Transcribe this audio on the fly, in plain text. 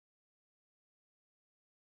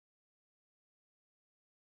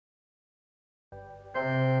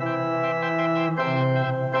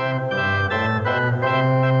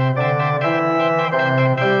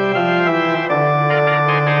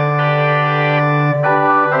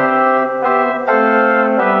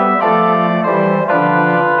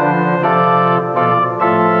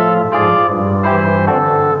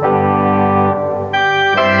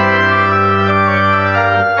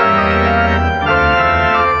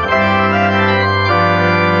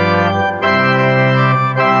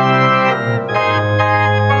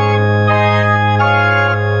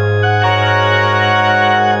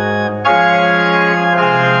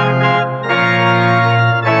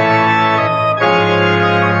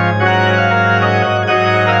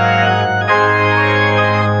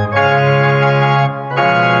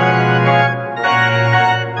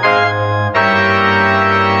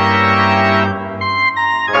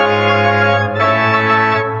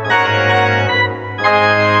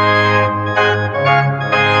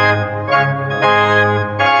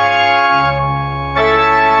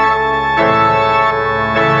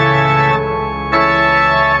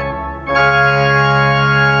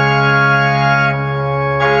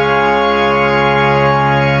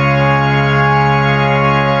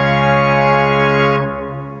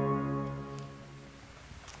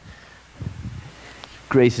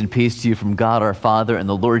Grace and peace to you from God our Father and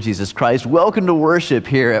the Lord Jesus Christ. Welcome to worship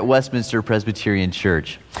here at Westminster Presbyterian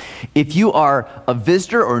Church. If you are a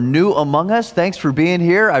visitor or new among us, thanks for being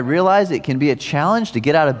here. I realize it can be a challenge to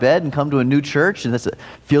get out of bed and come to a new church, and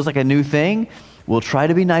feels like a new thing. We'll try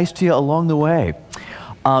to be nice to you along the way.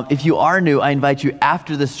 If you are new, I invite you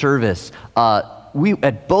after the service.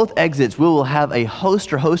 At both exits, we will have a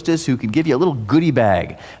host or hostess who can give you a little goodie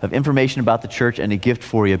bag of information about the church and a gift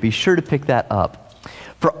for you. Be sure to pick that up.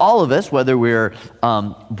 For all of us, whether we're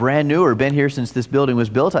brand new or been here since this building was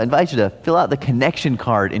built, I invite you to fill out the connection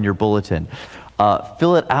card in your bulletin.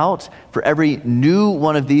 Fill it out. For every new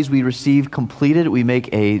one of these we receive completed, we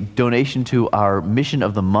make a donation to our mission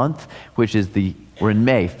of the month, which is we're in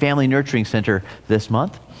May, Family Nurturing Center this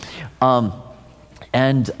month. Pop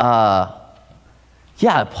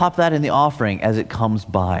that in the offering as it comes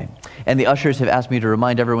by. And the ushers have asked me to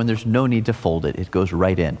remind everyone there's no need to fold it. It goes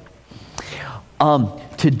right in.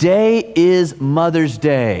 Today is Mother's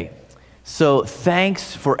Day. So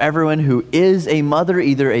thanks for everyone who is a mother,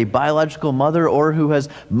 either a biological mother or who has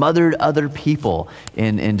mothered other people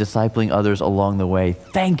in discipling others along the way.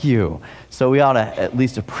 Thank you. So we ought to at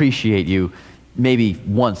least appreciate you maybe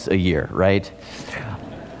once a year, right?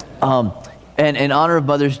 And in honor of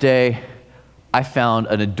Mother's Day, I found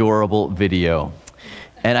an adorable video.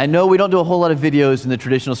 And I know we don't do a whole lot of videos in the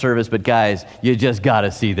traditional service, but guys, you just got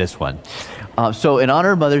to see this one. So in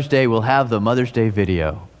honor of Mother's Day, we'll have the Mother's Day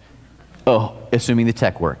video. Oh, assuming the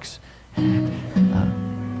tech works.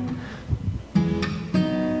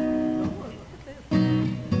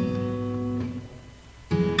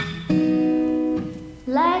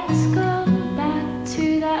 Let's go back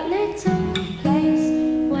to that little place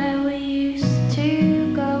where we used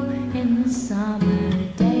to go in the summer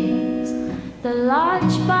days. The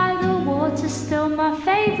lodge by the water's still my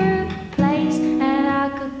favorite place, and I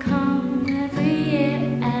could come every year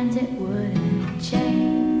and it wouldn't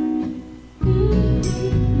change.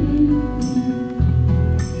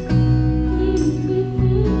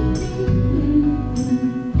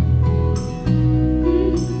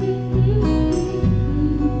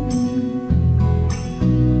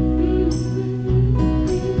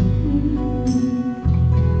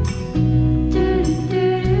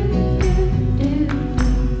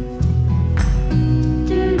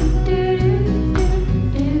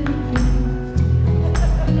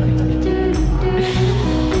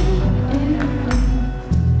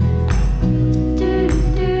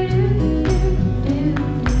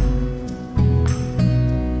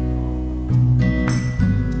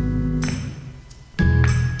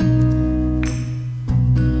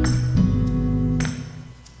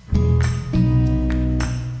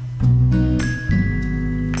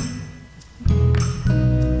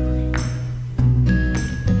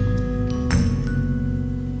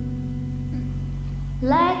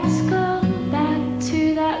 Let's go back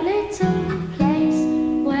to that little place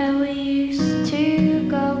where we used to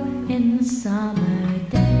go in the summer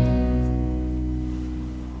days.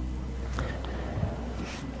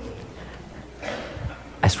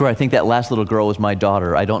 I swear, I think that last little girl was my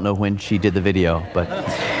daughter. I don't know when she did the video, but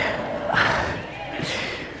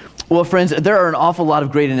Well, friends, there are an awful lot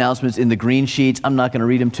of great announcements in the green sheets. I'm not going to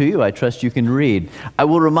read them to you. I trust you can read. I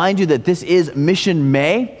will remind you that this is Mission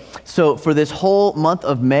May. So for this whole month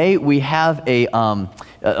of May, we have a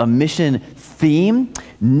mission theme.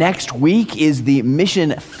 Next week is the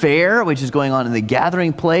Mission Fair, which is going on in the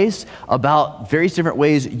Gathering Place, about various different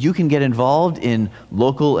ways you can get involved in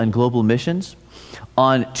local and global missions.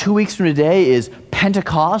 On 2 weeks from today is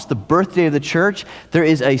Pentecost, the birthday of the church. There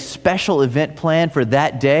is a special event planned for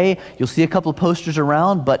that day. You'll see a couple of posters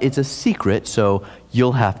around, but it's a secret, so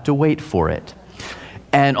you'll have to wait for it.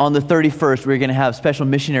 And on the 31st, we're going to have special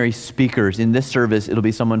missionary speakers. In this service, it'll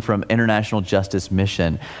be someone from International Justice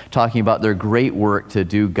Mission talking about their great work to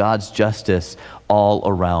do God's justice all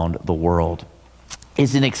around the world.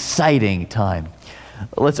 It's an exciting time.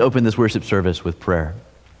 Let's open this worship service with prayer.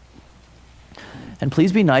 And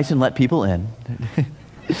please be nice and let people in.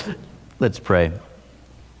 Let's pray.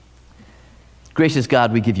 Gracious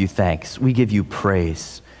God, we give you thanks. We give you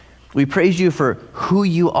praise. We praise you for who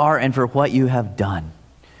you are and for what you have done.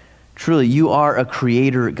 Truly, you are a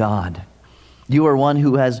creator God. You are one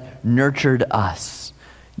who has nurtured us.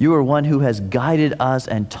 You are one who has guided us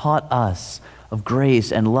and taught us of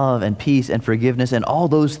grace and love and peace and forgiveness and all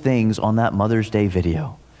those things on that Mother's Day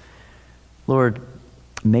video. Lord,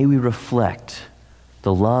 may we reflect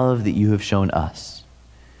the love that you have shown us.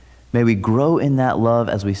 May we grow in that love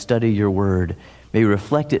as we study your word. May we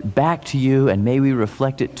reflect it back to you, and may we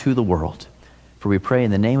reflect it to the world. For we pray in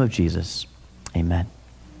the name of Jesus. Amen.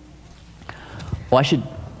 Well,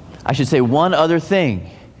 I should say one other thing.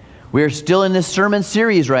 We're still in this sermon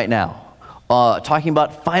series right now, talking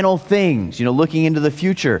about final things, looking into the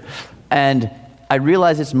future. And I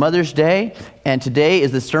realize it's Mother's Day, and today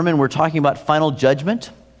is the sermon we're talking about final judgment.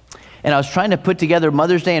 And I was trying to put together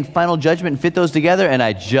Mother's Day and Final Judgment and fit those together, and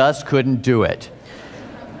I just couldn't do it.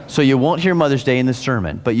 So you won't hear Mother's Day in the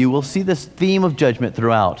sermon, but you will see this theme of judgment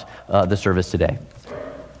throughout the service today.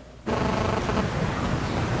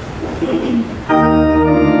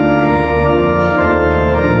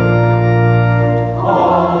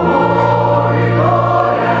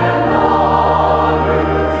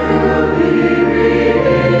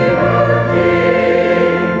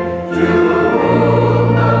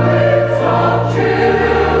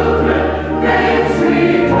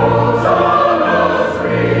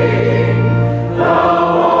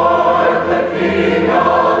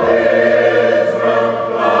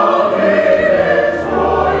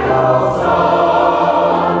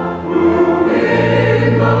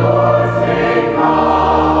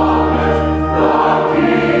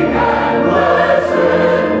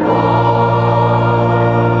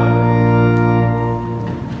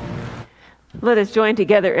 Let us join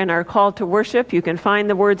together in our call to worship. You can find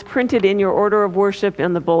the words printed in your order of worship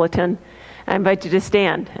in the bulletin. I invite you to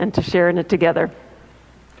stand and to share in it together.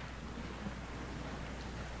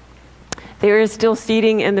 There is still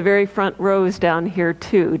seating in the very front rows down here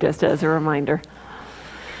too, just as a reminder.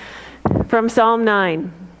 From Psalm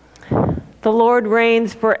 9, the Lord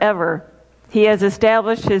reigns forever. He has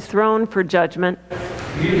established his throne for judgment.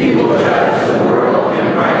 He will judge the world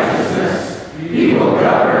in righteousness. He will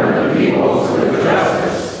govern the peoples with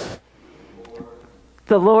justice.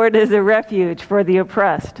 The Lord is a refuge for the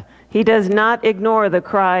oppressed. He does not ignore the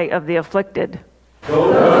cry of the afflicted.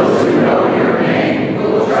 Those who know your name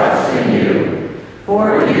will trust in you.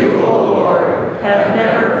 For you, O Lord, have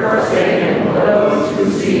never forsaken those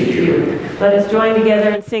who seek you. Let us join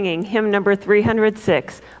together in singing hymn number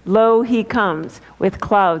 306, Lo, He Comes, with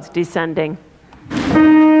clouds descending. Thank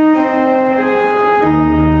you.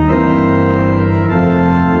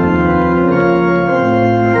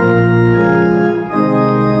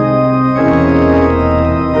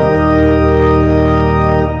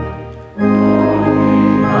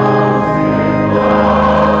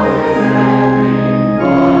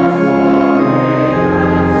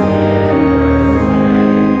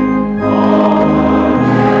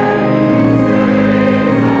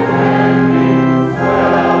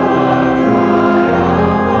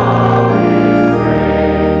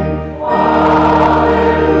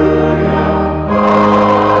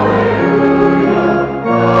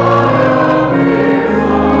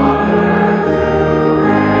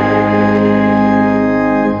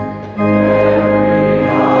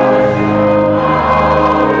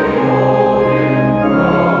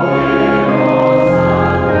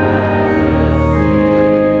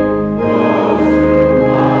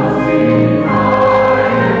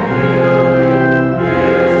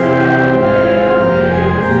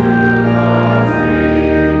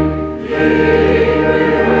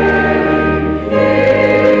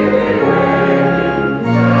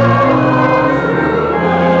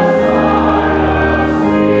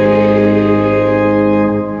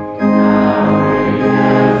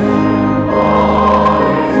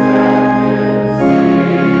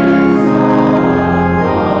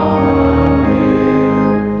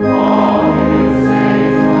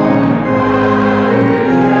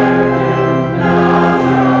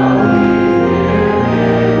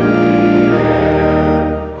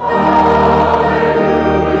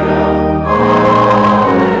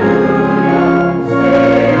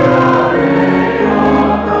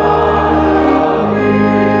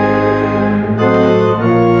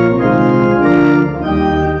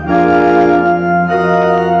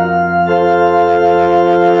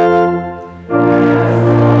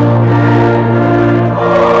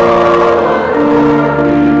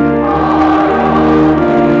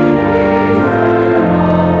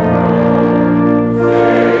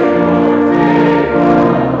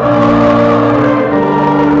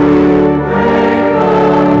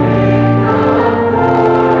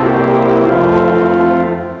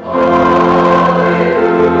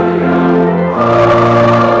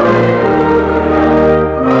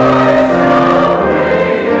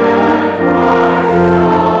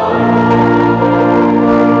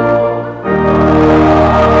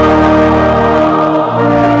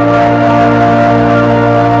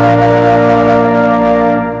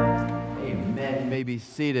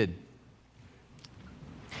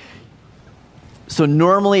 So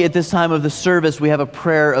normally at this time of the service, we have a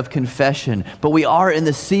prayer of confession, but we are in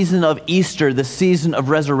the season of Easter, the season of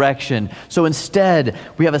resurrection. So instead,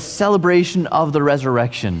 we have a celebration of the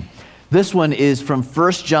resurrection. This one is from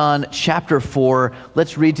 1 John chapter 4.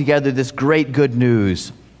 Let's read together this great good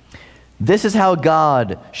news. This is how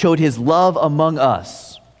God showed his love among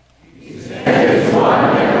us. He sent his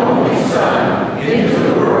one and only Son into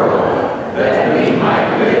the world that we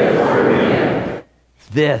might live through him.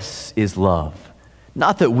 This is love.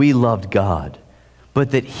 Not that we loved God,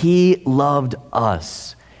 but that he loved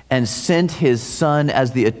us and sent his Son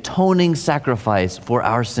as the atoning sacrifice for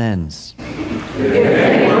our sins. If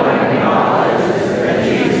anyone acknowledges that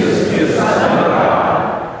Jesus is the Son of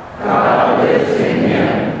God, God lives in him,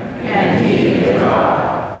 and he in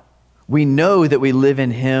God. We know that we live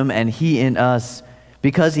in him and he in us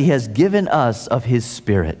because he has given us of his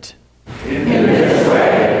Spirit. In this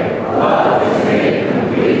way, love is made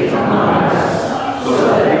complete among us, so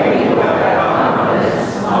that we will have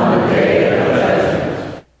confidence on the day of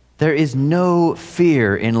judgment. There is no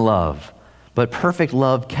fear in love, but perfect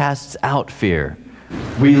love casts out fear.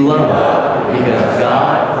 We love because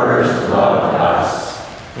God first loved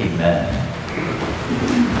us. Amen.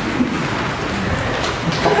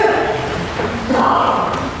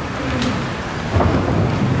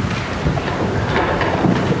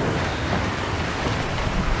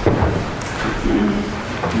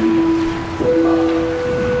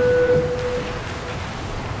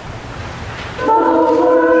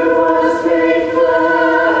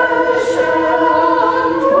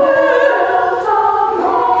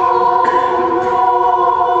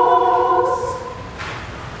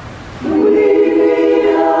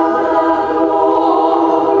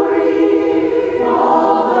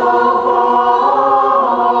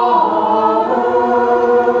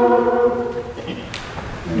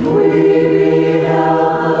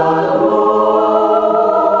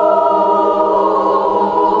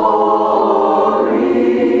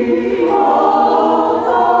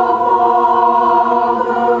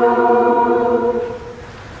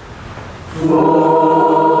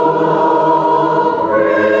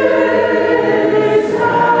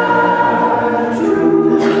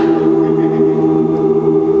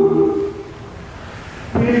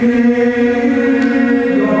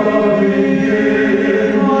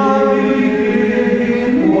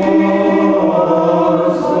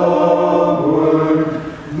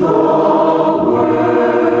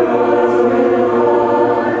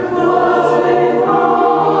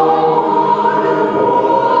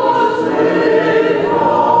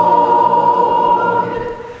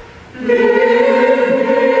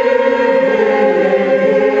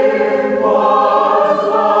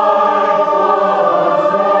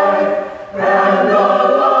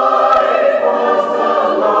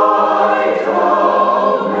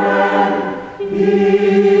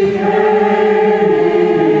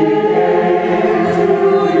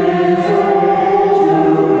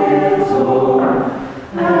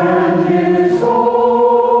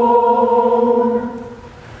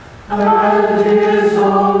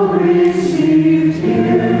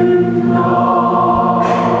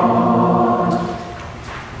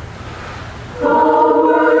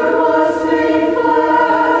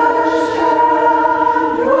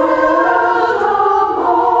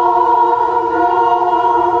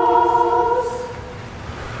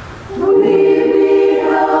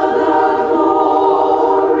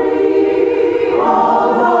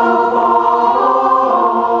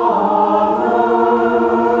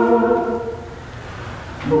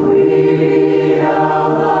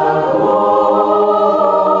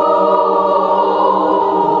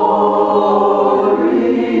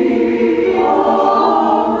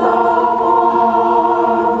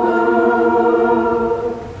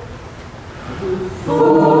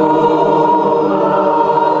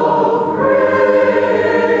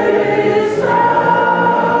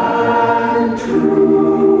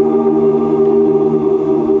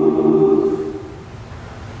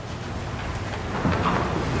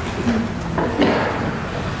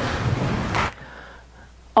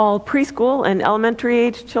 All preschool and elementary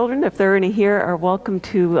age children, if there are any here, are welcome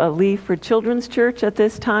to leave for Children's Church at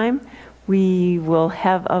this time. We will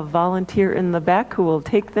have a volunteer in the back who will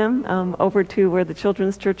take them over to where the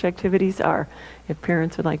Children's Church activities are, if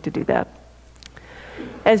parents would like to do that.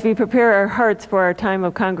 As we prepare our hearts for our time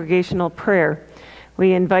of congregational prayer,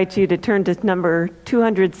 we invite you to turn to number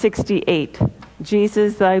 268,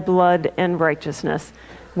 Jesus, Thy Blood and Righteousness.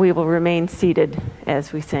 We will remain seated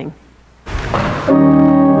as we sing.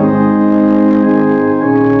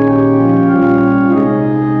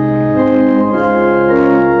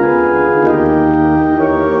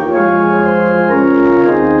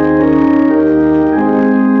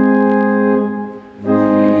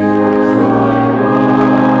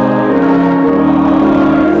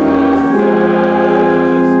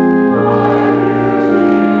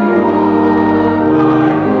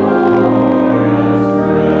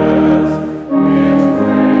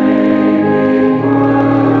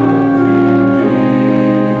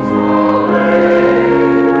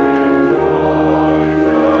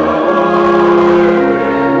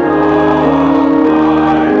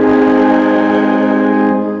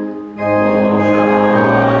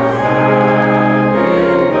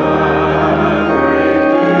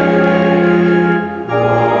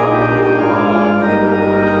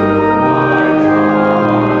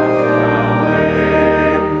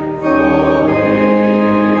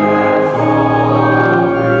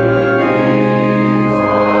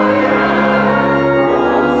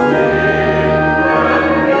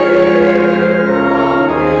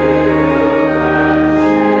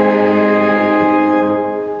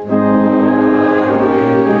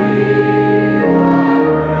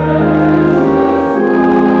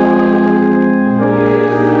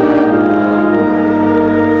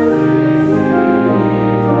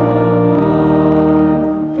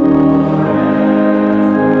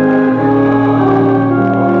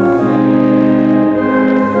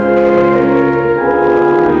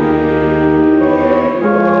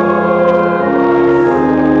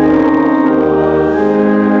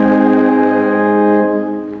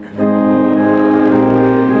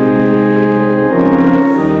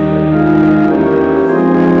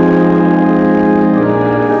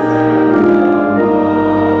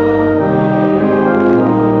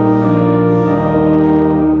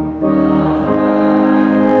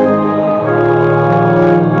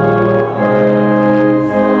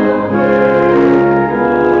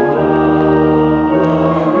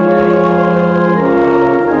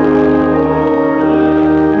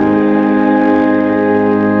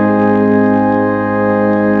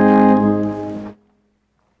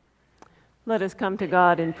 let us come to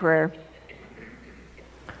God in prayer.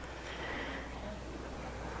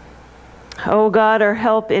 O God, our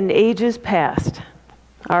help in ages past,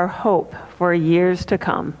 our hope for years to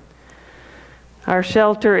come, our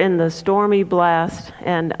shelter in the stormy blast,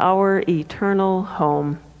 and our eternal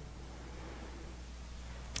home.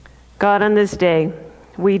 God, on this day,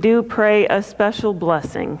 we do pray a special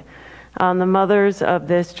blessing on the mothers of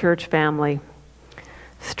this church family.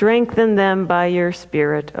 Strengthen them by your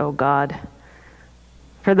Spirit, O God.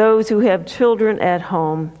 For those who have children at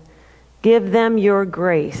home, give them your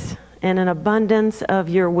grace and an abundance of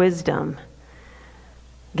your wisdom.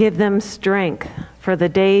 Give them strength for the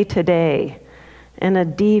day-to-day and a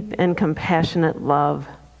deep and compassionate love.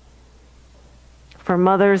 For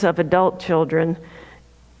mothers of adult children,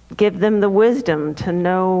 give them the wisdom to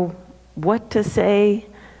know what to say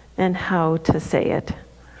and how to say it.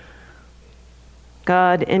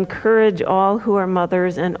 God, encourage all who are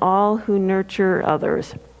mothers and all who nurture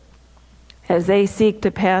others as they seek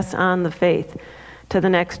to pass on the faith to the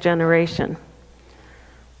next generation.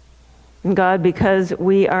 And God, because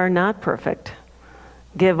we are not perfect,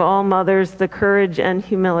 give all mothers the courage and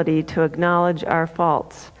humility to acknowledge our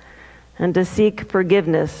faults and to seek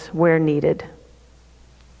forgiveness where needed.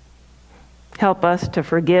 Help us to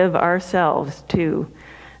forgive ourselves too,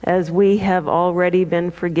 as we have already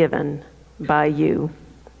been forgiven by you.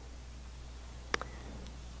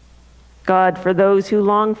 God, for those who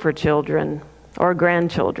long for children or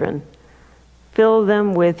grandchildren, fill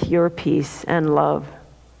them with your peace and love.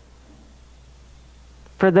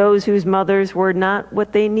 For those whose mothers were not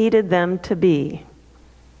what they needed them to be,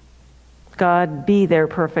 God, be their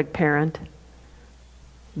perfect parent.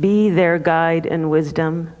 Be their guide and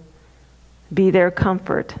wisdom. Be their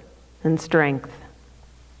comfort and strength.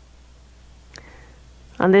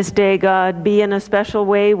 On this day, God, be in a special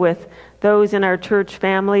way with those in our church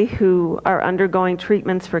family who are undergoing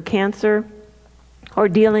treatments for cancer or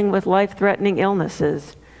dealing with life-threatening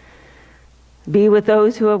illnesses. Be with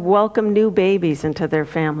those who have welcomed new babies into their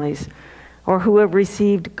families or who have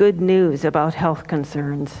received good news about health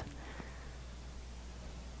concerns.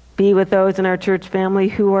 Be with those in our church family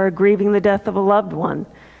who are grieving the death of a loved one,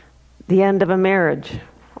 the end of a marriage,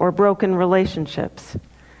 or broken relationships.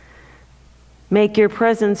 Make your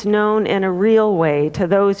presence known in a real way to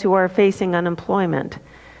those who are facing unemployment,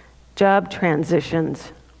 job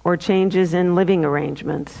transitions, or changes in living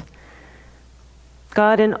arrangements.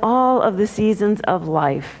 God, in all of the seasons of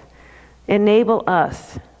life, enable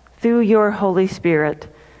us, through your Holy Spirit,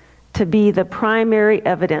 to be the primary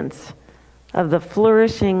evidence of the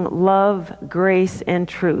flourishing love, grace, and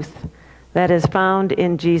truth that is found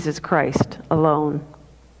in Jesus Christ alone.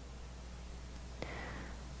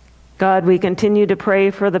 God, we continue to pray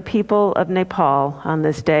for the people of Nepal on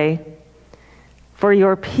this day, for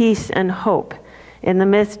your peace and hope in the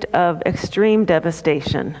midst of extreme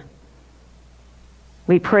devastation.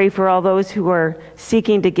 We pray for all those who are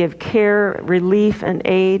seeking to give care, relief, and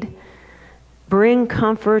aid. Bring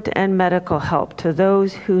comfort and medical help to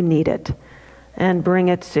those who need it, and bring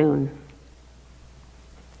it soon.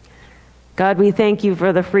 God, we thank you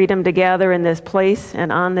for the freedom to gather in this place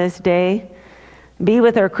and on this day. Be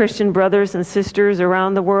with our Christian brothers and sisters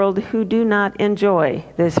around the world who do not enjoy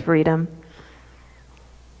this freedom.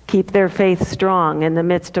 Keep their faith strong in the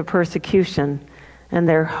midst of persecution and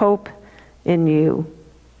their hope in you.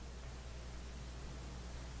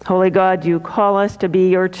 Holy God, you call us to be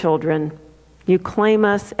your children. You claim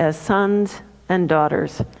us as sons and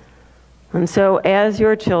daughters. And so, as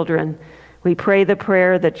your children, we pray the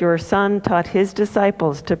prayer that your Son taught his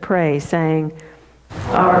disciples to pray, saying,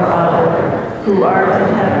 Our Father, who art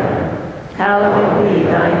in heaven, hallowed be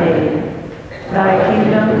thy name. Thy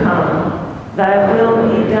kingdom come, thy will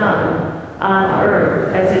be done, on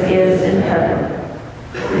earth as it is in heaven.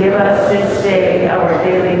 Give us this day our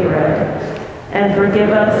daily bread, and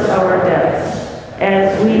forgive us our debts,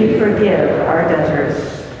 as we forgive our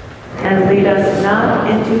debtors. And lead us not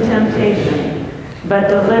into temptation, but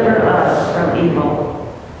deliver us from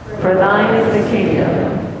evil. For thine is the kingdom,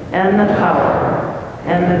 and the power,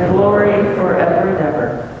 and the glory forever and ever.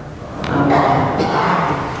 Amen.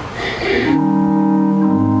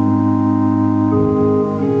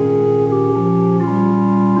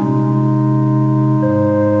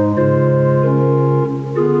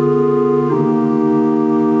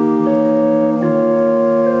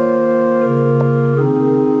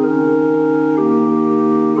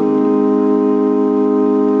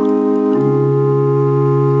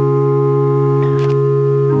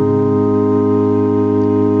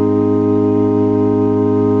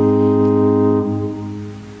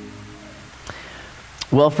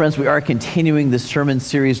 Well, friends, we are continuing this sermon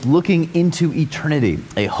series looking into eternity,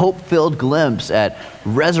 a hope-filled glimpse at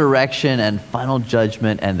resurrection and final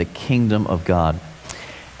judgment and the kingdom of God.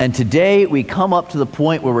 And today we come up to the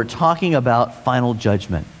point where we're talking about final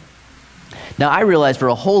judgment. Now, I realize for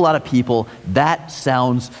a whole lot of people that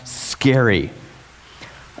sounds scary.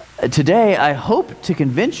 Today, I hope to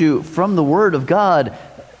convince you from the Word of God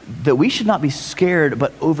that we should not be scared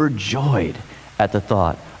but overjoyed at the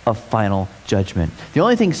thought of final judgment. The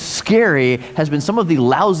only thing scary has been some of the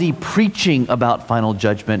lousy preaching about final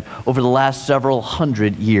judgment over the last several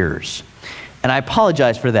hundred years. And I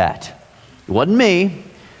apologize for that. It wasn't me,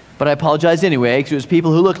 but I apologize anyway, because it was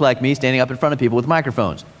people who look like me standing up in front of people with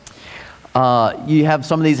microphones. You have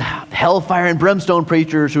some of these hellfire and brimstone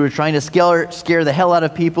preachers who are trying to scare the hell out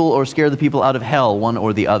of people or scare the people out of hell, one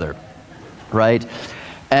or the other, right?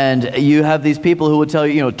 And you have these people who will tell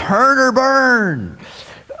you, turn or burn.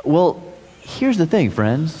 Well, here's the thing,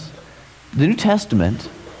 friends. The New Testament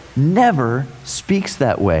never speaks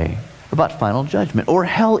that way about final judgment, or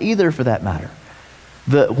hell either for that matter.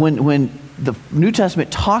 When the New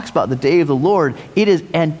Testament talks about the day of the Lord, it is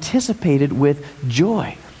anticipated with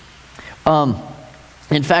joy.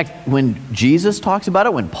 In fact, when Jesus talks about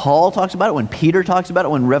it, when Paul talks about it, when Peter talks about it,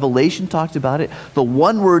 when Revelation talks about it, the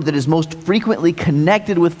one word that is most frequently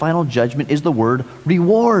connected with final judgment is the word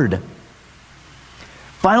reward.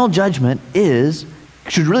 Final judgment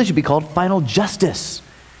should be called final justice.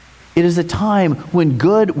 It is a time when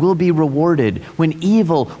good will be rewarded, when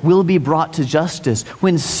evil will be brought to justice,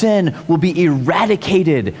 when sin will be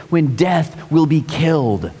eradicated, when death will be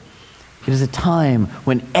killed. It is a time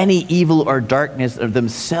when any evil or darkness of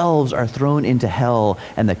themselves are thrown into hell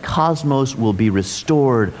and the cosmos will be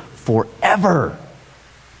restored forever.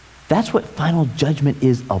 That's what final judgment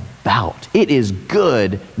is about. It is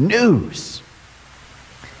good news.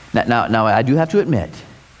 Now, I do have to admit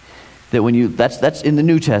that that's in the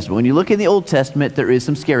New Testament. When you look in the Old Testament, there is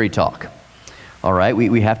some scary talk. All right,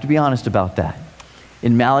 we have to be honest about that.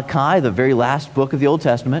 In Malachi, the very last book of the Old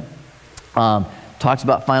Testament, talks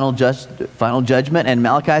about final judgment. And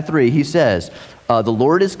Malachi 3, he says, the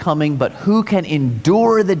Lord is coming, but who can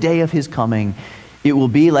endure the day of his coming? It will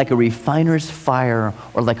be like a refiner's fire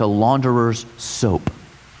or like a launderer's soap.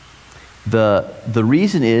 The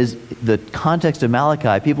reason is the context of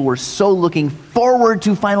Malachi. People were so looking forward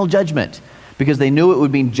to final judgment because they knew it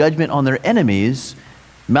would mean judgment on their enemies.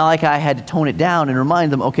 Malachi had to tone it down and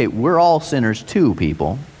remind them, okay, we're all sinners too,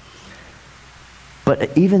 people.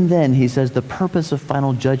 But even then, he says the purpose of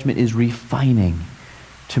final judgment is refining,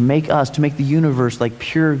 to make the universe like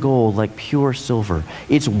pure gold, like pure silver.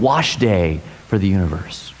 It's wash day for the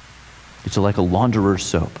universe. It's like a launderer's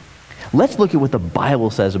soap. Let's look at what the Bible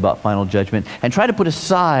says about final judgment and try to put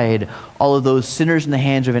aside all of those sinners in the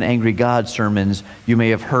hands of an angry God sermons you may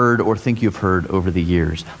have heard or think you've heard over the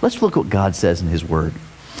years. Let's look what God says in his word.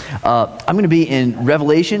 I'm going to be in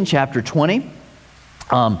Revelation chapter 20.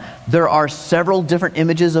 There are several different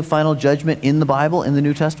images of final judgment in the Bible, in the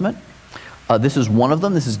New Testament. This is one of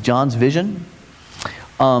them. This is John's vision.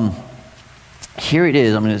 Here it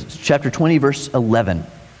is. Chapter 20, verse 11.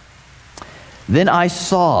 Then I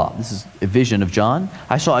saw, this is a vision of John,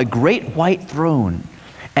 I saw a great white throne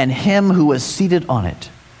and him who was seated on it.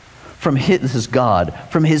 This is God,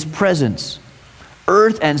 from his presence,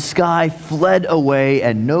 earth and sky fled away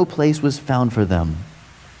and no place was found for them.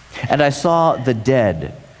 And I saw the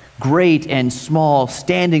dead, great and small,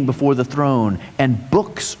 standing before the throne, and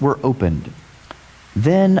books were opened.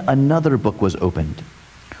 Then another book was opened,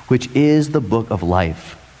 which is the book of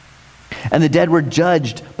life. And the dead were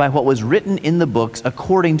judged by what was written in the books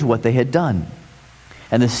according to what they had done.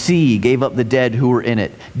 And the sea gave up the dead who were in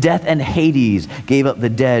it. Death and Hades gave up the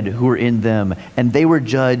dead who were in them, and they were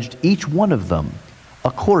judged, each one of them,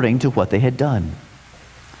 according to what they had done.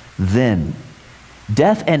 Then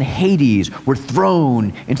death and Hades were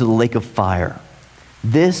thrown into the lake of fire.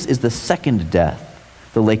 This is the second death,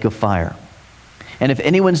 the lake of fire. And if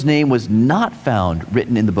anyone's name was not found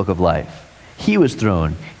written in the book of life, he was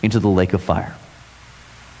thrown into the lake of fire.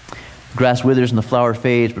 The grass withers and the flower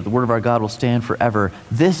fades, but the word of our God will stand forever.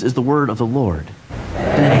 This is the word of the Lord.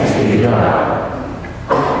 Thanks be to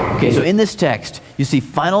God. Okay, so in this text, you see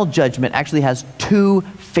final judgment actually has two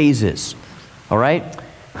phases. All right?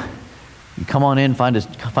 You come on in, find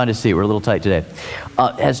a seat. We're a little tight today.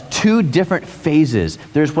 It has two different phases.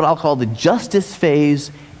 There's what I'll call the justice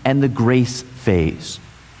phase and the grace phase.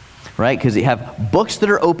 Right? Because you have books that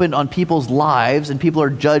are opened on people's lives and people are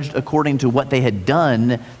judged according to what they had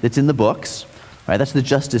done that's in the books. Right? That's the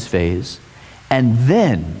justice phase. And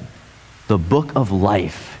then the book of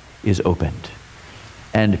life is opened.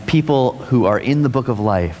 And people who are in the book of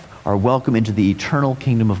life are welcome into the eternal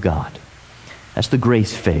kingdom of God. That's the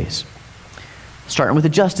grace phase. Starting with the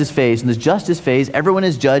justice phase. In the justice phase, everyone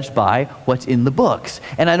is judged by what's in the books.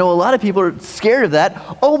 And I know a lot of people are scared of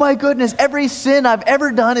that. Oh my goodness, every sin I've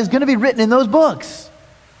ever done is going to be written in those books.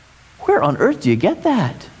 Where on earth do you get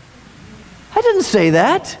that? I didn't say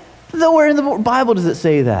that. Nowhere in the Bible does it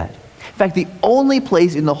say that. In fact, the only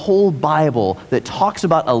place in the whole Bible that talks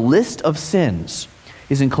about a list of sins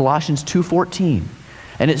is in Colossians 2:14.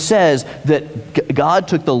 And it says that God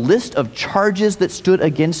took the list of charges that stood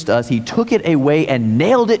against us, he took it away and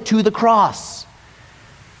nailed it to the cross.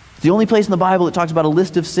 It's the only place in the Bible that talks about a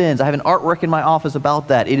list of sins. I have an artwork in my office about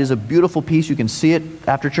that. It is a beautiful piece. You can see it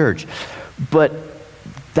after church. But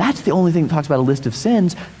that's the only thing that talks about a list of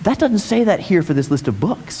sins. That doesn't say that here for this list of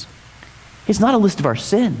books. It's not a list of our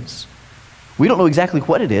sins. We don't know exactly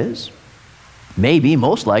what it is. Maybe,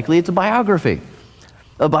 most likely, it's a biography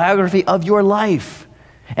of your life.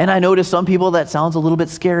 And I know to some people that sounds a little bit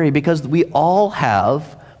scary because we all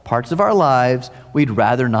have parts of our lives we'd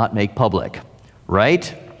rather not make public,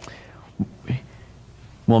 right?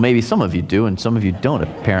 Well, maybe some of you do and some of you don't,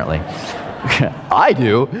 apparently. I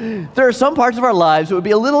do. There are some parts of our lives that would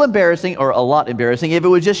be a little embarrassing or a lot embarrassing if it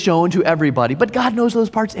was just shown to everybody, but God knows those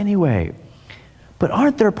parts anyway. But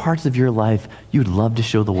aren't there parts of your life you'd love to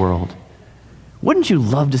show the world? Wouldn't you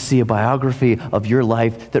love to see a biography of your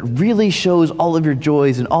life that really shows all of your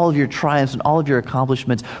joys and all of your triumphs and all of your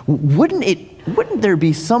accomplishments? Wouldn't there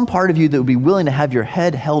be some part of you that would be willing to have your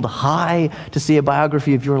head held high to see a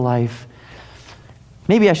biography of your life?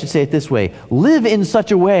 Maybe I should say it this way. Live in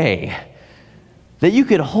such a way that you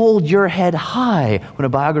could hold your head high when a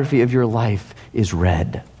biography of your life is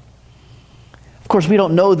read. Of course, we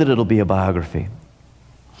don't know that it'll be a biography.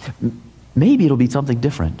 Maybe it'll be something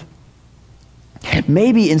different.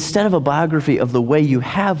 Maybe instead of a biography of the way you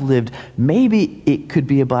have lived, maybe it could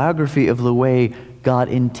be a biography of the way God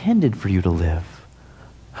intended for you to live.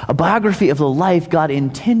 A biography of the life God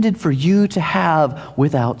intended for you to have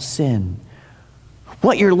without sin.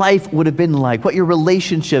 What your life would have been like, what your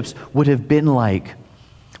relationships would have been like,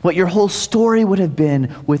 what your whole story would have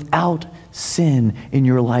been without sin in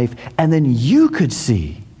your life. And then you could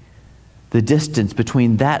see the distance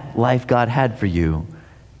between that life God had for you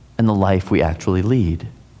and the life we actually lead.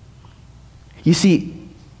 You see,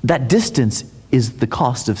 that distance is the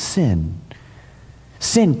cost of sin.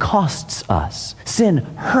 Sin costs us. Sin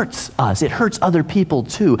hurts us. It hurts other people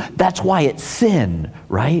too. That's why it's sin,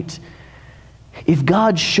 right? If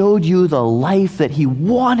God showed you the life that he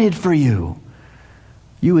wanted for you,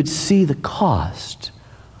 you would see the cost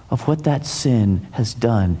of what that sin has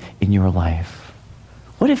done in your life.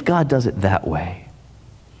 What if God does it that way?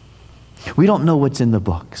 We don't know what's in the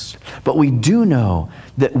books, but we do know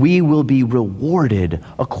that we will be rewarded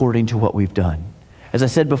according to what we've done. As I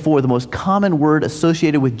said before, the most common word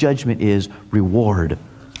associated with judgment is reward.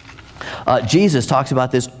 Jesus talks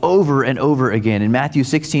about this over and over again in Matthew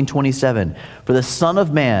 16:27. For the Son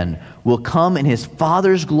of Man will come in his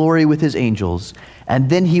Father's glory with his angels,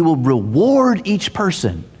 and then he will reward each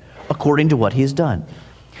person according to what he has done.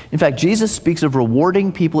 In fact, Jesus speaks of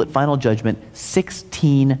rewarding people at final judgment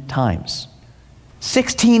 16 times.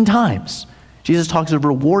 16 times. Jesus talks of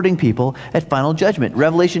rewarding people at final judgment.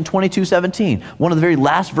 Revelation 22:17, one of the very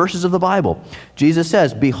last verses of the Bible. Jesus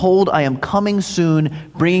says, "Behold, I am coming soon,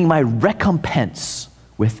 bringing my recompense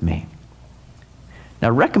with me."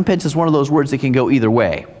 Now, recompense is one of those words that can go either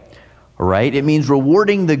way. All right? It means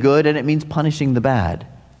rewarding the good and it means punishing the bad.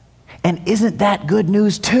 And isn't that good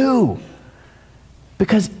news too?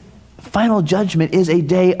 Because final judgment is a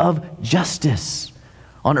day of justice.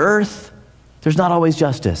 On earth, there's not always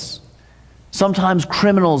justice. Sometimes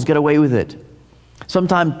criminals get away with it.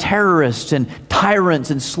 Sometimes terrorists and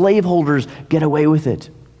tyrants and slaveholders get away with it.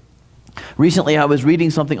 Recently, I was reading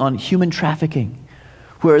something on human trafficking,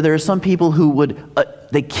 where there are some people who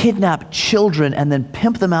they kidnap children and then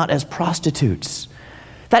pimp them out as prostitutes.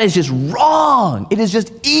 That is just wrong. It is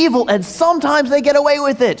just evil, and sometimes they get away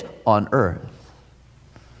with it on earth.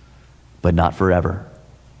 But not forever.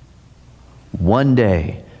 One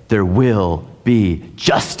day, there will be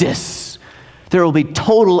justice. There will be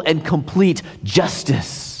total and complete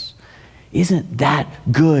justice. Isn't that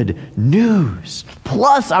good news?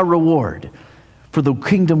 Plus our reward for the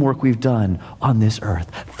kingdom work we've done on this earth.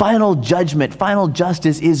 Final judgment, final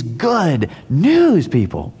justice is good news,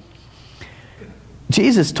 people.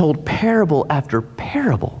 Jesus told parable after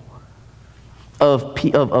parable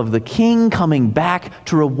of the king coming back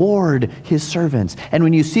to reward his servants. And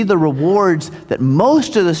when you see the rewards that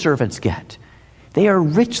most of the servants get, they are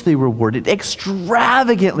richly rewarded,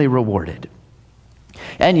 extravagantly rewarded.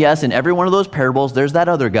 And yes, in every one of those parables, there's that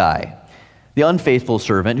other guy, the unfaithful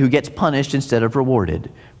servant who gets punished instead of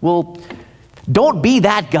rewarded. Well, don't be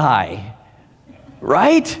that guy,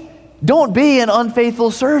 right? Don't be an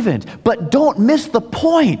unfaithful servant, but don't miss the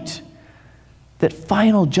point that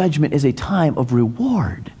final judgment is a time of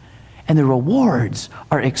reward, and the rewards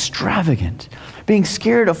are extravagant. Being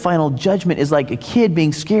scared of final judgment is like a kid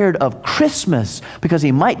being scared of Christmas because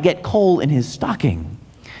he might get coal in his stocking.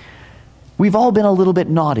 We've all been a little bit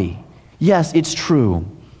naughty. Yes, it's true.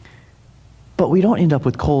 But we don't end up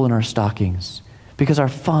with coal in our stockings because our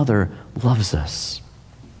Father loves us.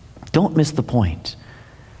 Don't miss the point.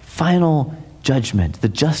 Final judgment, the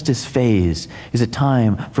justice phase, is a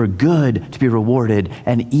time for good to be rewarded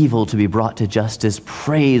and evil to be brought to justice.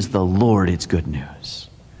 Praise the Lord, it's good news.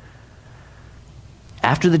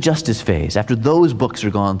 After the justice phase, after those books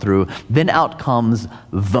are gone through, then out comes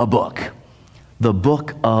the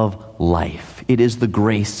book of life. It is the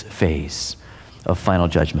grace phase of final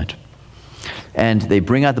judgment. And they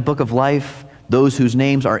bring out the book of life. Those whose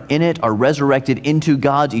names are in it are resurrected into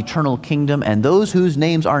God's eternal kingdom, and those whose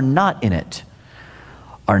names are not in it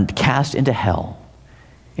are cast into hell,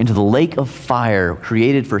 into the lake of fire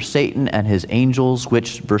created for Satan and his angels,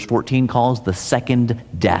 which verse 14 calls the second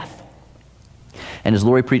death. And as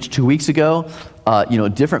Lori preached 2 weeks ago,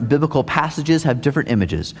 different biblical passages have different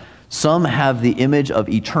images. Some have the image of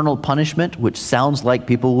eternal punishment, which sounds like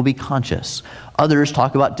people will be conscious. Others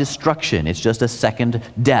talk about destruction. It's just a second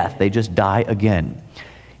death. They just die again.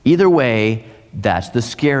 Either way, that's the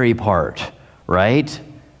scary part, right?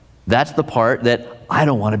 That's the part that I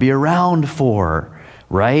don't want to be around for,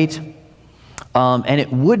 right? And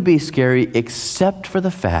it would be scary except for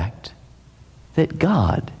the fact that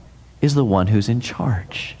God is the one who's in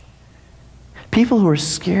charge. People who are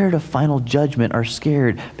scared of final judgment are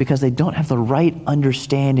scared because they don't have the right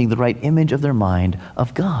understanding, the right image of their mind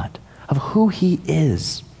of God, of who He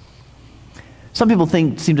is. Some people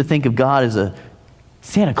seem to think of God as a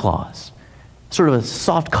Santa Claus, sort of a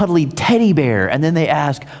soft, cuddly teddy bear, and then they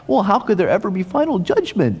ask, well, how could there ever be final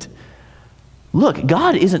judgment? Look,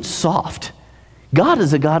 God isn't soft. God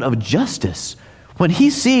is a God of justice. When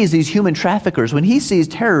He sees these human traffickers, when He sees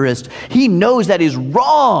terrorists, He knows that is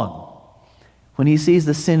wrong. When He sees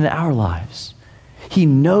the sin in our lives, He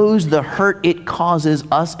knows the hurt it causes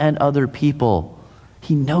us and other people.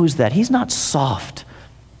 He knows that. He's not soft.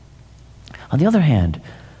 On the other hand,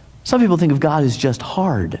 some people think of God as just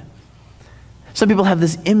hard. Some people have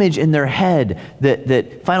this image in their head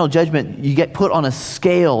that final judgment, you get put on a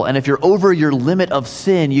scale, and if you're over your limit of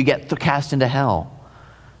sin, you get cast into hell.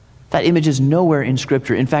 That image is nowhere in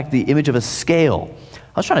Scripture. In fact, the image of a scale,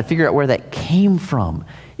 I was trying to figure out where that came from.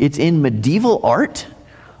 It's in medieval art.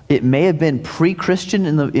 It may have been pre-Christian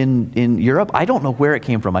in Europe. I don't know where it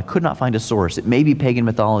came from. I could not find a source. It may be pagan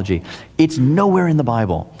mythology. It's nowhere in the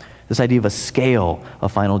Bible, this idea of a scale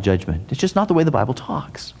of final judgment. It's just not the way the Bible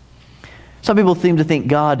talks. Some people seem to think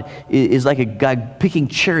God is like a guy picking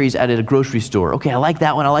cherries at a grocery store. Okay, I like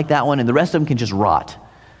that one, and the rest of them can just rot.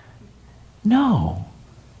 No.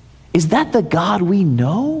 Is that the God we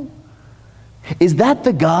know? Is that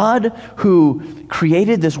the God who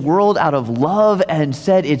created this world out of love and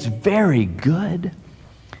said it's very good?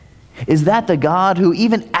 Is that the God who,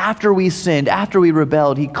 even after we sinned, after we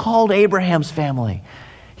rebelled, He called Abraham's family?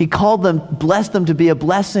 He called them, blessed them to be a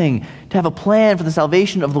blessing, to have a plan for the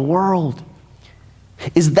salvation of the world.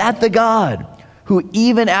 Is that the God who,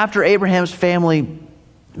 even after Abraham's family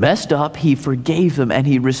messed up, He forgave them and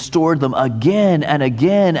He restored them again and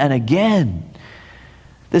again and again?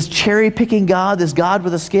 This cherry-picking God, this God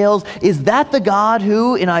with the scales, is that the God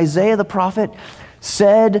who, in Isaiah the prophet,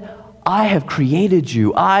 said, I have created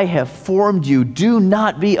you, I have formed you, do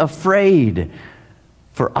not be afraid,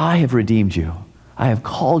 for I have redeemed you. I have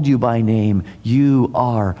called you by name, you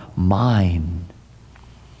are mine.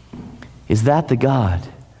 Is that the God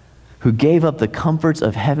who gave up the comforts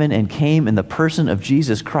of heaven and came in the person of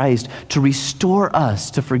Jesus Christ to restore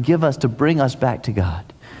us, to forgive us, to bring us back to God?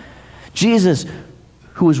 Jesus,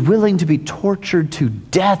 who was willing to be tortured to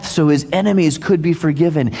death so His enemies could be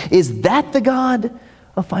forgiven. Is that the God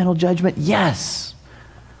of final judgment? Yes.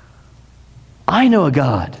 I know a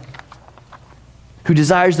God who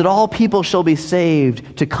desires that all people shall be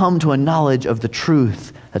saved to come to a knowledge of the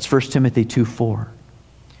truth. That's 1 Timothy 2:4.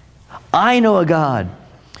 I know a God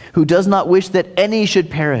who does not wish that any should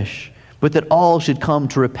perish, but that all should come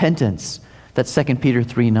to repentance. That's 2 Peter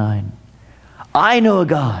 3:9. I know a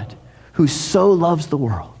God who so loves the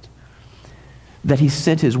world that He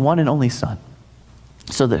sent His one and only Son,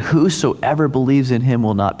 so that whosoever believes in Him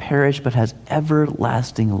will not perish, but has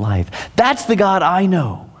everlasting life. That's the God I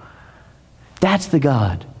know. That's the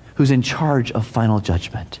God who's in charge of final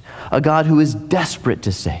judgment, a God who is desperate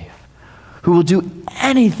to save, who will do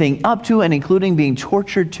anything up to and including being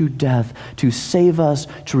tortured to death to save us,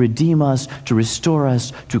 to redeem us, to restore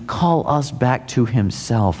us, to call us back to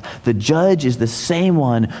himself. The judge is the same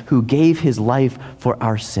one who gave his life for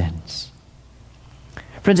our sins.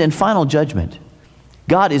 Friends, in final judgment,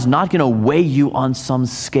 God is not going to weigh you on some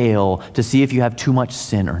scale to see if you have too much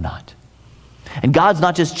sin or not. And God's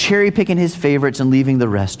not just cherry-picking his favorites and leaving the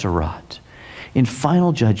rest to rot. In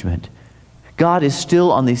final judgment, God is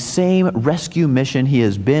still on the same rescue mission he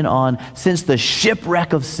has been on since the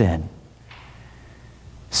shipwreck of sin.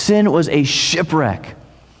 Sin was a shipwreck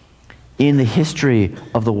in the history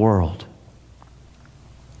of the world.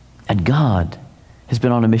 And God has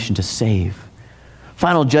been on a mission to save.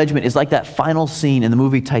 Final judgment is like that final scene in the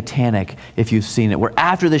movie Titanic, if you've seen it, where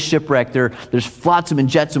after the shipwreck, there's flotsam and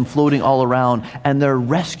jetsam floating all around, and there are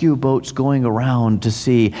rescue boats going around to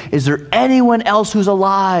see, is there anyone else who's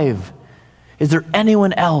alive? Is there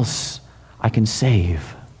anyone else I can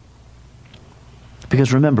save?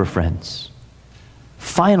 Because remember, friends,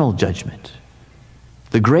 final judgment,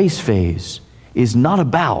 the grace phase, is not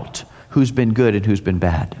about who's been good and who's been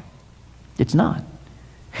bad. It's not.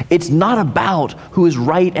 It's not about who is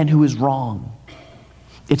right and who is wrong.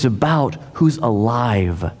 It's about who's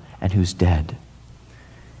alive and who's dead.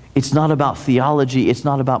 It's not about theology. It's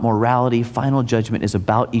not about morality. Final judgment is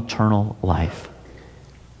about eternal life.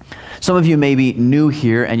 Some of you may be new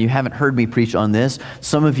here and you haven't heard me preach on this.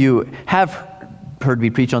 Some of you have heard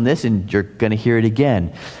me preach on this and you're going to hear it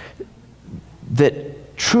again.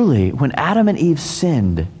 That truly, when Adam and Eve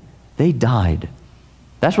sinned, they died.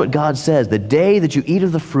 That's what God says. The day that you eat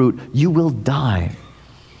of the fruit, you will die.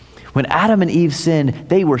 When Adam and Eve sinned,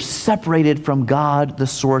 they were separated from God, the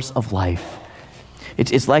source of life.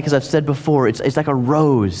 It's like, as I've said before, it's like a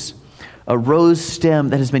rose stem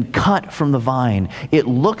that has been cut from the vine. It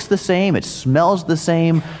looks the same, it smells the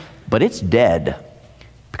same, but it's dead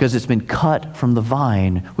because it's been cut from the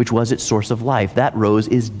vine, which was its source of life. That rose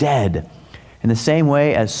is dead. In the same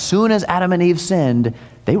way, as soon as Adam and Eve sinned,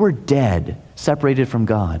 they were dead, separated from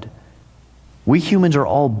God. We humans are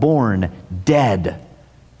all born dead,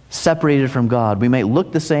 separated from God. We may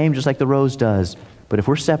look the same, just like the rose does, but if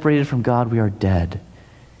we're separated from God, we are dead.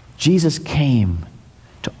 Jesus came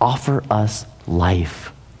to offer us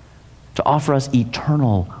life, to offer us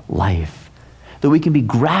eternal life, that we can be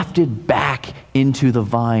grafted back into the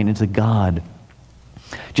vine, into God.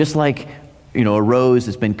 Just like, a rose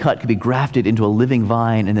that's been cut could be grafted into a living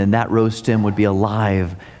vine, and then that rose stem would be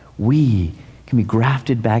alive. We can be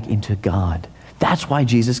grafted back into God. That's why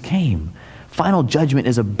Jesus came. Final judgment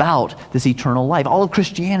is about this eternal life. All of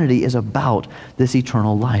Christianity is about this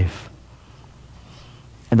eternal life.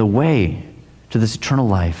 And the way to this eternal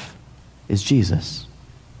life is Jesus.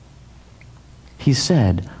 He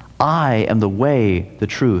said, I am the way, the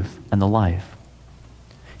truth, and the life.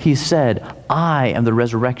 He said, I am the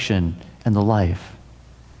resurrection and the life.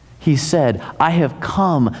 He said, I have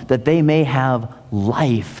come that they may have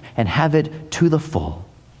life and have it to the full.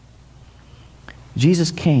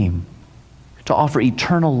 Jesus came to offer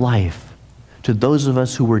eternal life to those of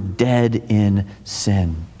us who were dead in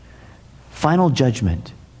sin. Final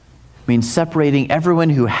judgment means separating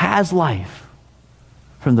everyone who has life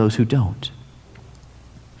from those who don't.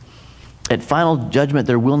 At final judgment,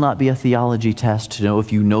 there will not be a theology test to know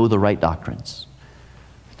if you know the right doctrines.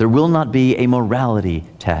 There will not be a morality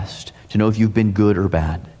test to know if you've been good or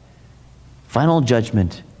bad. Final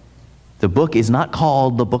judgment, the book is not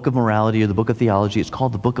called the book of morality or the book of theology. It's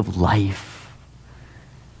called the book of life.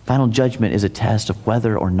 Final judgment is a test of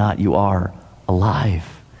whether or not you are alive,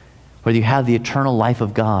 whether you have the eternal life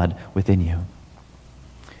of God within you.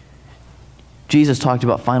 Jesus talked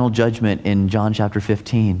about final judgment in John chapter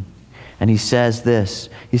 15, and he says this.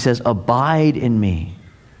 He says, abide in me.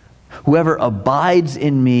 Whoever abides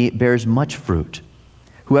in me bears much fruit.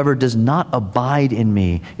 Whoever does not abide in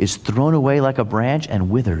me is thrown away like a branch and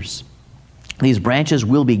withers. These branches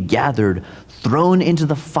will be gathered, thrown into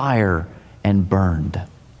the fire, and burned.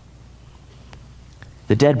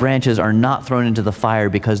 The dead branches are not thrown into the fire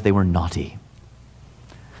because they were naughty.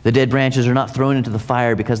 The dead branches are not thrown into the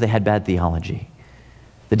fire because they had bad theology.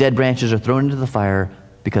 The dead branches are thrown into the fire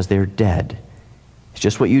because they're dead. It's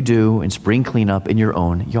just what you do in spring cleanup in your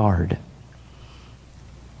own yard.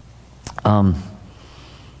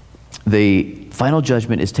 The final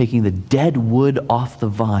judgment is taking the dead wood off the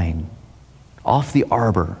vine, off the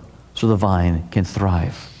arbor, so the vine can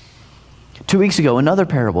thrive. 2 weeks ago, another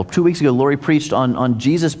parable. 2 weeks ago, Lori preached on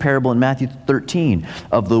Jesus' parable in Matthew 13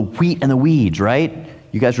 of the wheat and the weeds, right?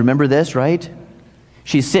 You guys remember this, right?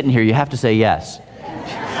 She's sitting here. You have to say yes.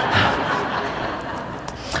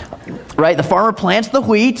 Right? The farmer plants the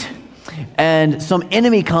wheat, and some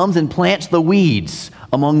enemy comes and plants the weeds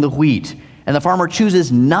among the wheat. And the farmer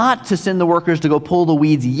chooses not to send the workers to go pull the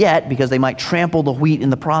weeds yet because they might trample the wheat in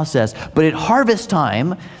the process. But at harvest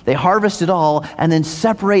time, they harvest it all and then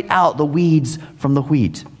separate out the weeds from the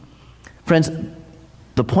wheat. Friends,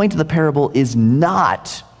 the point of the parable is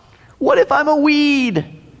not, what if I'm a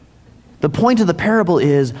weed? The point of the parable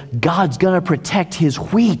is God's going to protect his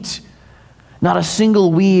wheat. Not a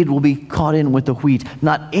single weed will be caught in with the wheat.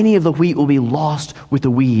 Not any of the wheat will be lost with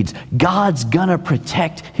the weeds. God's gonna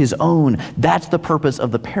protect his own. That's the purpose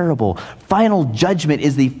of the parable. Final judgment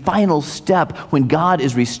is the final step when God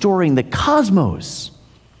is restoring the cosmos.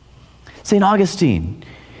 St. Augustine,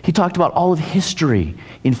 he talked about all of history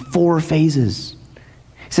in 4 phases.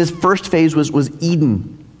 He says first phase was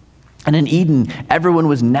Eden. And in Eden, everyone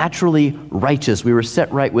was naturally righteous. We were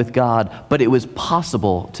set right with God, but it was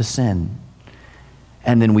possible to sin.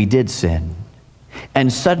 And then we did sin.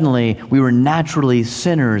 And suddenly we were naturally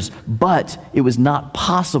sinners, but it was not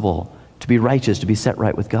possible to be righteous, to be set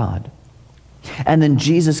right with God. And then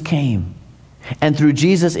Jesus came. And through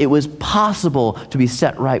Jesus, it was possible to be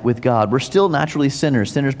set right with God. We're still naturally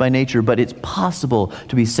sinners by nature, but it's possible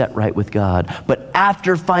to be set right with God. But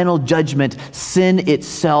after final judgment, sin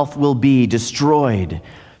itself will be destroyed.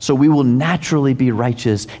 So we will naturally be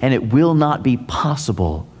righteous, and it will not be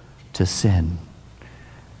possible to sin.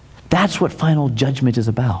 That's what final judgment is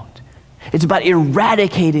about. It's about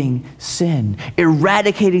eradicating sin,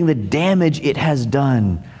 eradicating the damage it has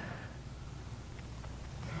done.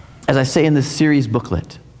 As I say in this series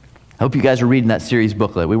booklet, I hope you guys are reading that series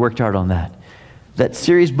booklet. We worked hard on that. That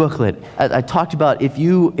series booklet, I talked about if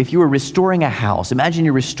you were restoring a house, imagine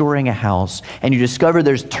you're restoring a house and you discover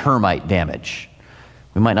there's termite damage.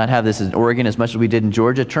 We might not have this in Oregon as much as we did in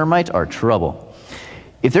Georgia. Termites are trouble.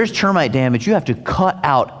 If there's termite damage, you have to cut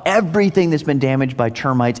out everything that's been damaged by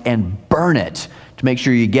termites and burn it to make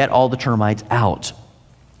sure you get all the termites out.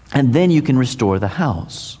 And then you can restore the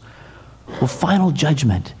house. Well, final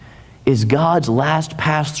judgment is God's last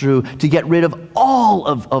pass-through to get rid of all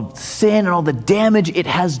of sin and all the damage it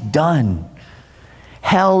has done.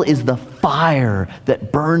 Hell is the fire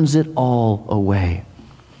that burns it all away.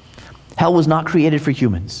 Hell was not created for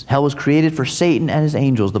humans. Hell was created for Satan and his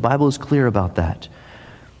angels. The Bible is clear about that.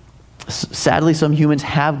 Sadly, some humans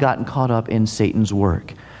have gotten caught up in Satan's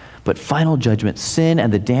work. But final judgment, sin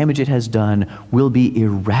and the damage it has done will be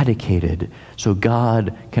eradicated so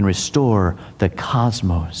God can restore the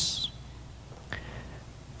cosmos.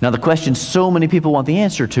 Now the question so many people want the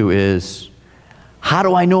answer to is, how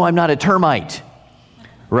do I know I'm not a termite?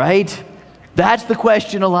 Right? That's the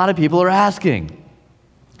question a lot of people are asking.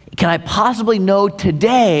 Can I possibly know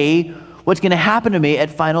today what's going to happen to me at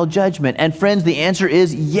final judgment? And friends, the answer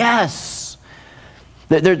is yes.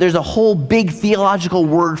 There's a whole big theological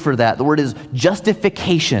word for that. The word is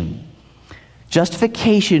justification.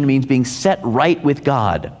 Justification means being set right with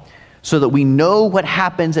God so that we know what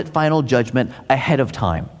happens at final judgment ahead of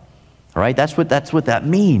time. All right? That's what that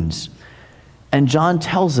means. And John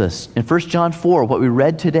tells us in 1 John 4, what we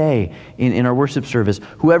read today in our worship service,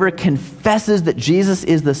 whoever confesses that Jesus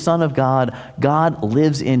is the Son of God, God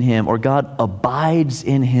lives in him, or God abides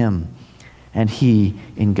in him, and he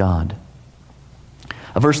in God.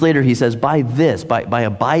 A verse later he says, by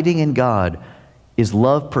abiding in God is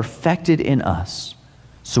love perfected in us,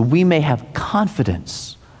 so we may have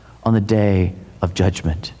confidence on the day of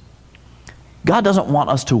judgment. God doesn't want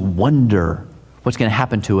us to wonder what's going to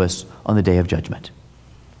happen to us on the day of judgment.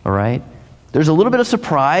 All right? There's a little bit of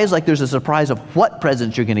surprise, like there's a surprise of what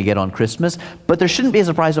presents you're going to get on Christmas, but there shouldn't be a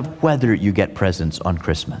surprise of whether you get presents on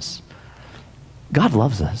Christmas. God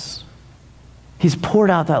loves us. He's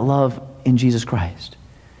poured out that love in Jesus Christ.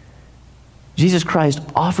 Jesus Christ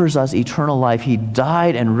offers us eternal life. He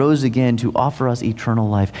died and rose again to offer us eternal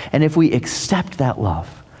life. And if we accept that love,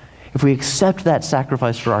 if we accept that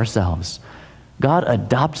sacrifice for ourselves, God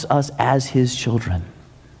adopts us as his children.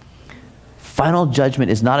 Final judgment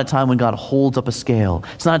is not a time when God holds up a scale.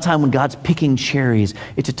 It's not a time when God's picking cherries.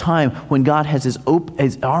 It's a time when God has his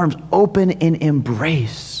arms open in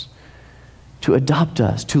embrace to adopt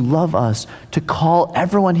us, to love us, to call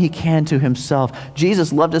everyone he can to himself.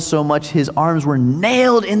 Jesus loved us so much, his arms were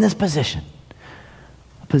nailed in this position.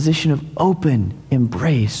 A position of open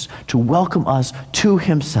embrace to welcome us to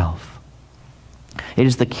himself. It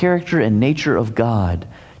is the character and nature of God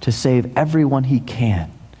to save everyone he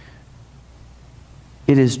can.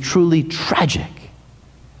 It is truly tragic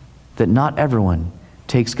that not everyone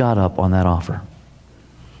takes God up on that offer.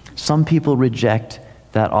 Some people reject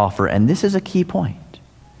that offer, and this is a key point.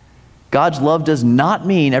 God's love does not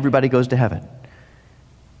mean everybody goes to heaven.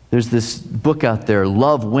 There's this book out there,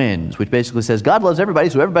 Love Wins, which basically says God loves everybody,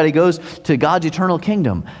 so everybody goes to God's eternal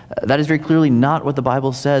kingdom. That is very clearly not what the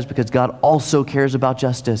Bible says, because God also cares about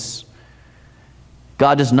justice.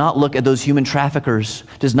 God does not look at those human traffickers,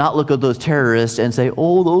 does not look at those terrorists and say,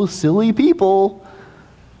 oh, those silly people.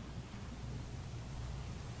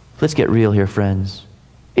 Let's get real here, friends.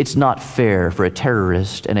 It's not fair for a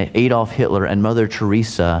terrorist and an Adolf Hitler and Mother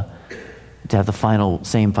Teresa to have the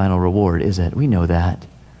same final reward, is it? We know that.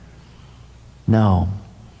 No.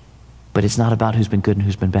 But it's not about who's been good and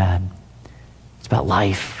who's been bad. It's about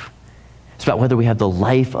life. It's about whether we have the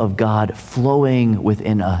life of God flowing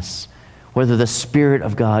within us, whether the Spirit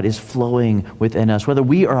of God is flowing within us, whether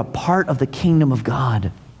we are a part of the kingdom of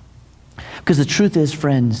God. Because the truth is,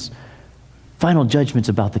 friends, final judgment's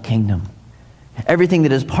about the kingdom. Everything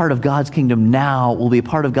that is part of God's kingdom now will be a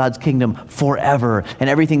part of God's kingdom forever. And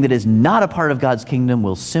everything that is not a part of God's kingdom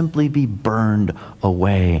will simply be burned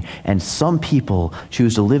away. And some people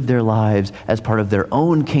choose to live their lives as part of their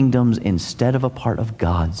own kingdoms instead of a part of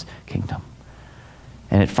God's kingdom.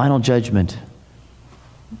 And at final judgment,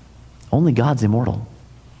 only God's immortal.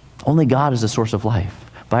 Only God is the source of life.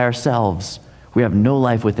 By ourselves, we have no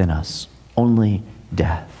life within us, only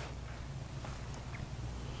death.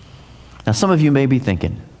 Now, some of you may be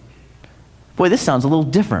thinking, boy, this sounds a little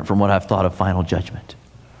different from what I've thought of final judgment.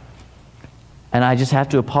 And I just have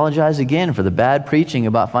to apologize again for the bad preaching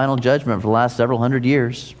about final judgment for the last several hundred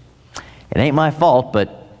years. It ain't my fault,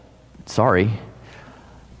 but sorry.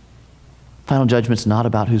 Final judgment's not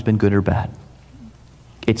about who's been good or bad.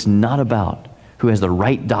 It's not about who has the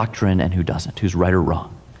right doctrine and who doesn't, who's right or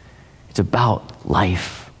wrong. It's about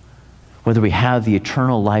life, whether we have the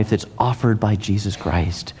eternal life that's offered by Jesus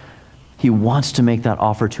Christ. He wants to make that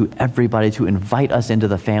offer to everybody, to invite us into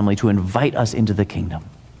the family, to invite us into the kingdom.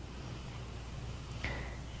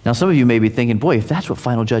 Now, some of you may be thinking, boy, if that's what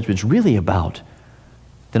final judgment's really about,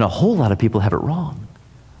 then a whole lot of people have it wrong.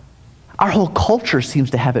 Our whole culture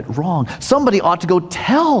seems to have it wrong. Somebody ought to go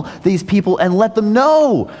tell these people and let them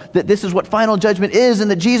know that this is what final judgment is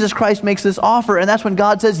and that Jesus Christ makes this offer. And that's when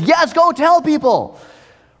God says, yes, go tell people,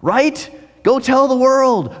 right? Go tell the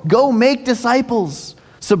world. Go make disciples.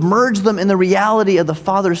 Submerge them in the reality of the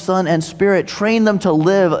Father, Son, and Spirit. Train them to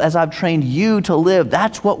live as I've trained you to live.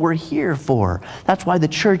 That's what we're here for. That's why the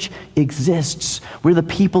church exists. We're the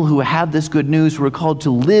people who have this good news, who are called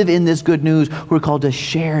to live in this good news, who are called to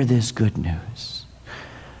share this good news.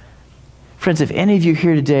 Friends, if any of you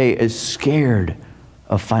here today is scared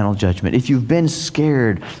of final judgment, if you've been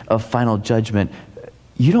scared of final judgment,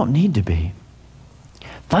 you don't need to be.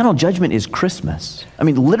 Final judgment is Christmas. I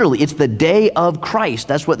mean, literally, it's the day of Christ.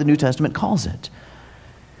 That's what the New Testament calls it.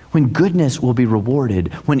 When goodness will be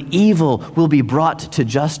rewarded, when evil will be brought to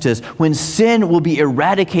justice, when sin will be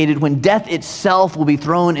eradicated, when death itself will be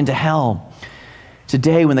thrown into hell.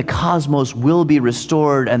 Today, when the cosmos will be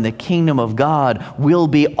restored and the kingdom of God will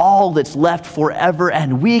be all that's left forever,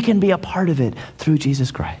 and we can be a part of it through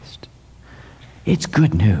Jesus Christ. It's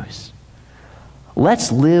good news.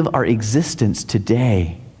 Let's live our existence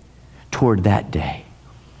today toward that day.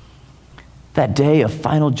 That day of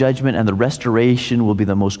final judgment and the restoration will be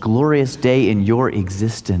the most glorious day in your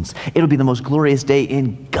existence. It'll be the most glorious day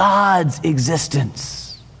in God's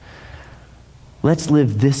existence. Let's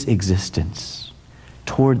live this existence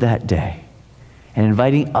toward that day and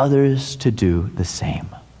inviting others to do the same.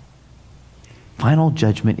 Final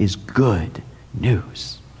judgment is good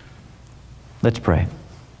news. Let's pray.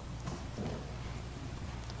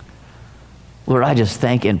 Lord, I just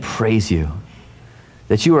thank and praise you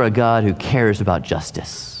that you are a God who cares about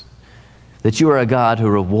justice, that you are a God who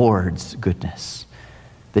rewards goodness,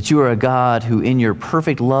 that you are a God who in your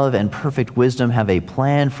perfect love and perfect wisdom have a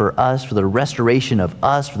plan for us, for the restoration of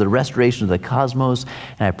us, for the restoration of the cosmos,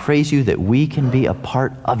 and I praise you that we can be a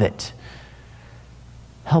part of it.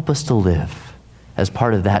 Help us to live as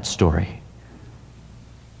part of that story.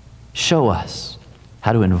 Show us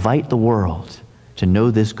how to invite the world to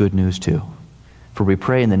know this good news too. For we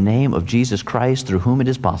pray in the name of Jesus Christ, through whom it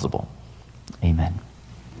is possible. Amen.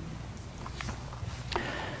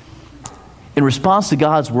 In response to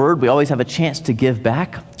God's word, we always have a chance to give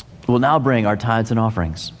back. We'll now bring our tithes and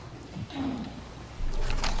offerings.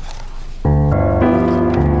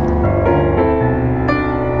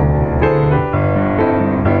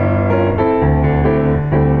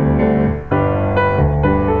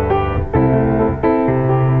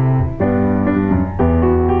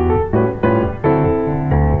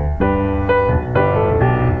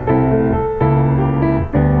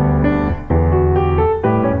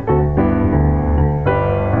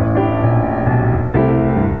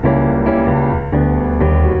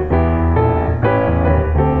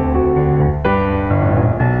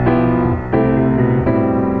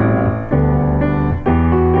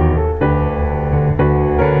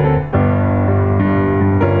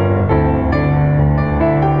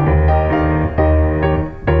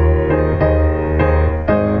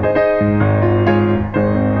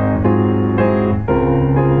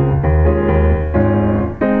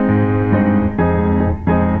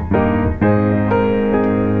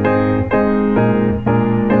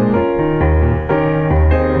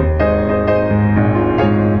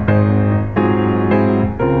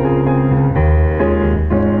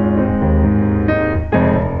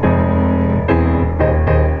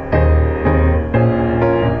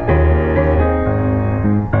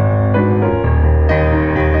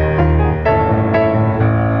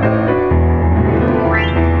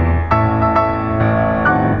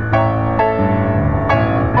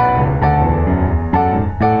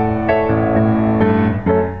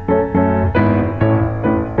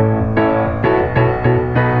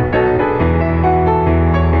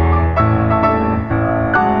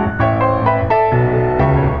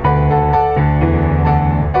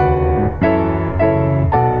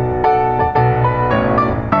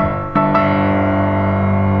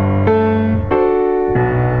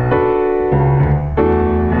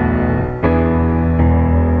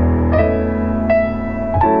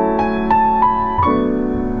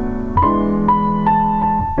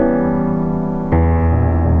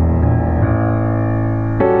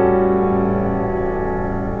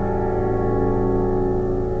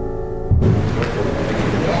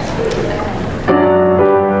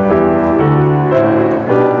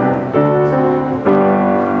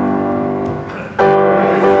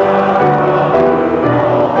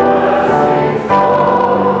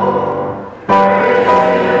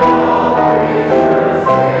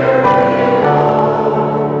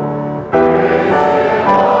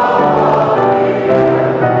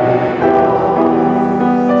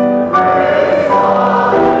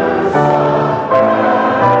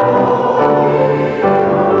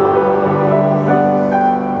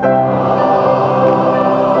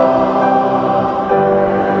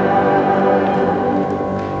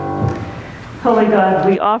 holy God,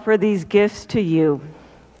 we offer these gifts to you.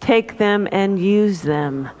 Take them and use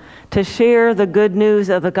them to share the good news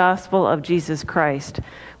of the gospel of Jesus Christ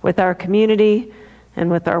with our community and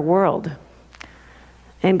with our world.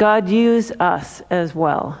 And God, use us as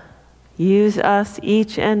well. Use us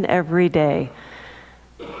each and every day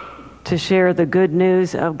to share the good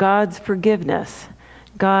news of God's forgiveness,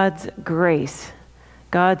 God's grace,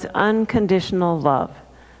 God's unconditional love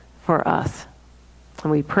for us. And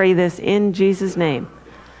we pray this in Jesus' name.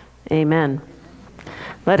 Amen.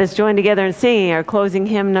 Let us join together in singing our closing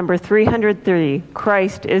hymn, number 303,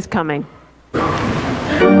 Christ is Coming.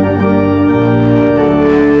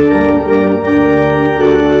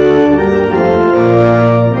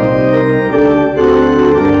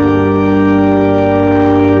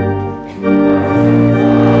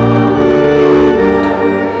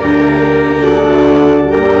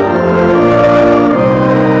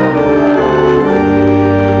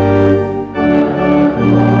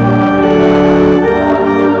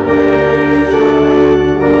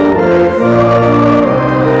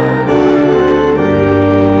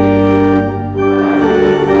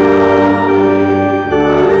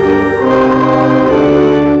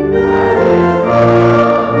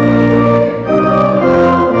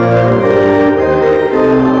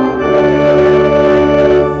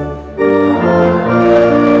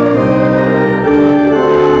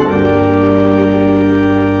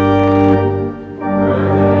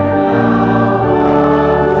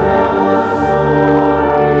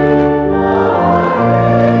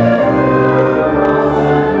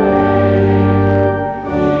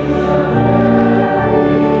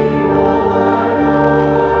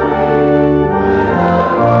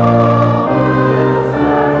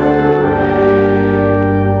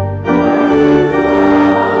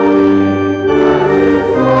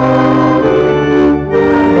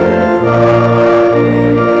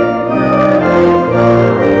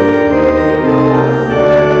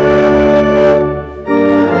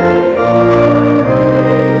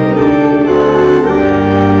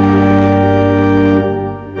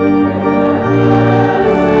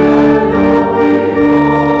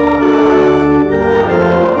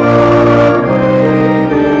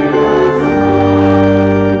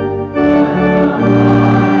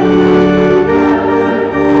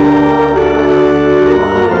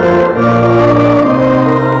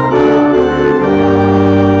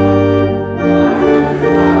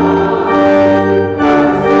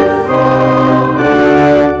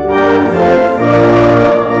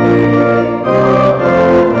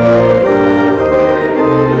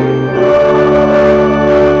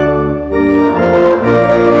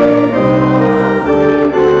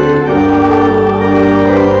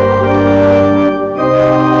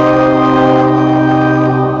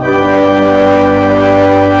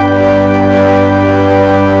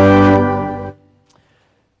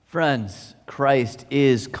 Friends, Christ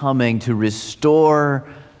is coming to restore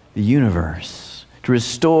the universe, to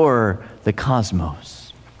restore the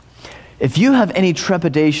cosmos. If you have any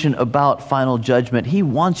trepidation about final judgment, he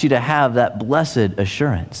wants you to have that blessed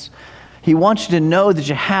assurance. He wants you to know that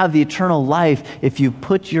you have the eternal life if you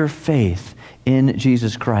put your faith in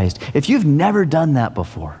Jesus Christ. If you've never done that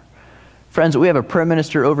before, friends, we have a prayer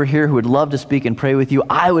minister over here who would love to speak and pray with you.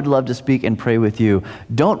 I would love to speak and pray with you.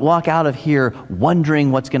 Don't walk out of here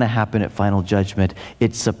wondering what's going to happen at final judgment.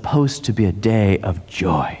 It's supposed to be a day of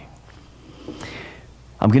joy.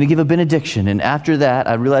 I'm going to give a benediction, and after that,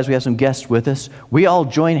 I realize we have some guests with us. We all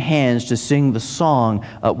join hands to sing the song,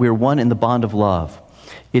 We're One in the Bond of Love.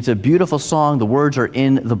 It's a beautiful song. The words are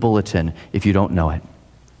in the bulletin if you don't know it.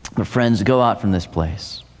 But friends, go out from this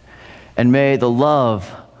place, and may the love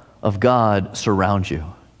of God surround you.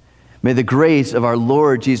 May the grace of our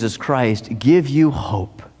Lord Jesus Christ give you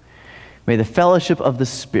hope. May the fellowship of the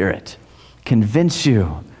Spirit convince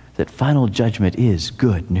you that final judgment is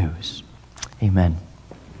good news. Amen.